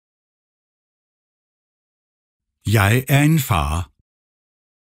Jeg er en far.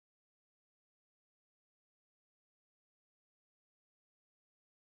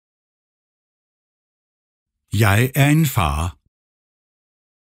 Jeg er en far.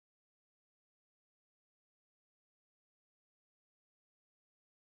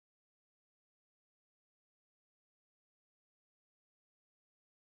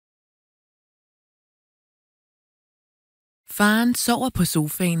 Faren sover på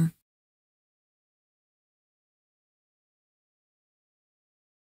sofaen.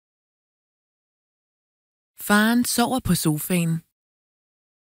 Faren sover på sofaen.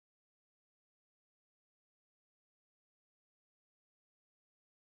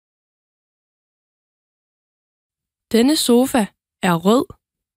 Denne sofa er rød.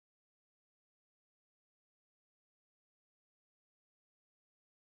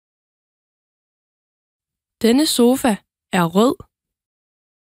 Denne sofa er rød.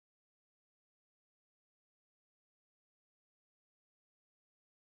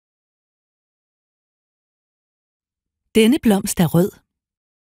 Denne blomst er rød.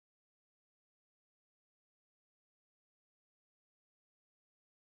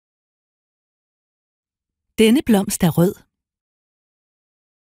 Denne blomst er rød.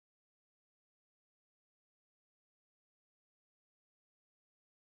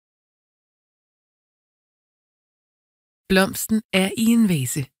 Blomsten er i en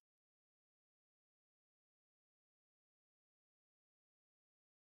vase.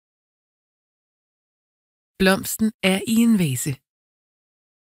 Blomsten er i en vase.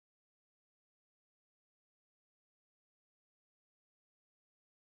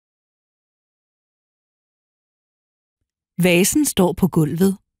 Vasen står på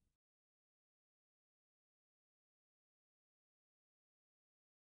gulvet.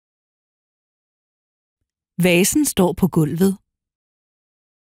 Vasen står på gulvet.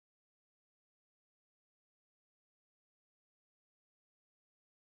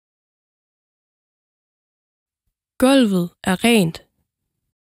 Gulvet er rent.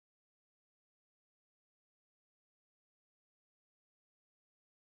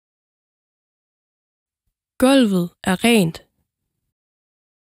 Gulvet er rent.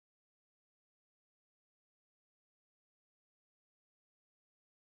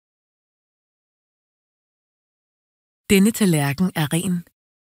 Denne tallerken er ren.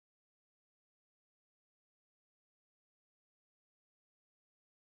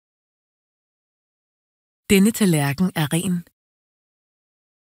 Denne tallerken er ren.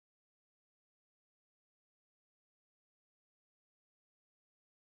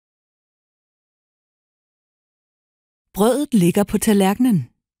 Brødet ligger på tallerkenen.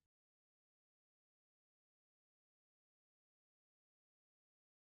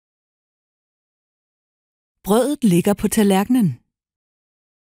 Brødet ligger på tallerkenen.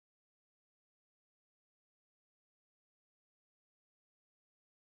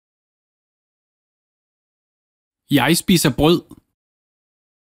 Jeg spiser brød.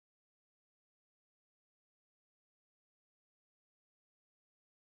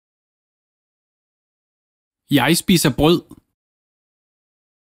 Jeg spiser brød.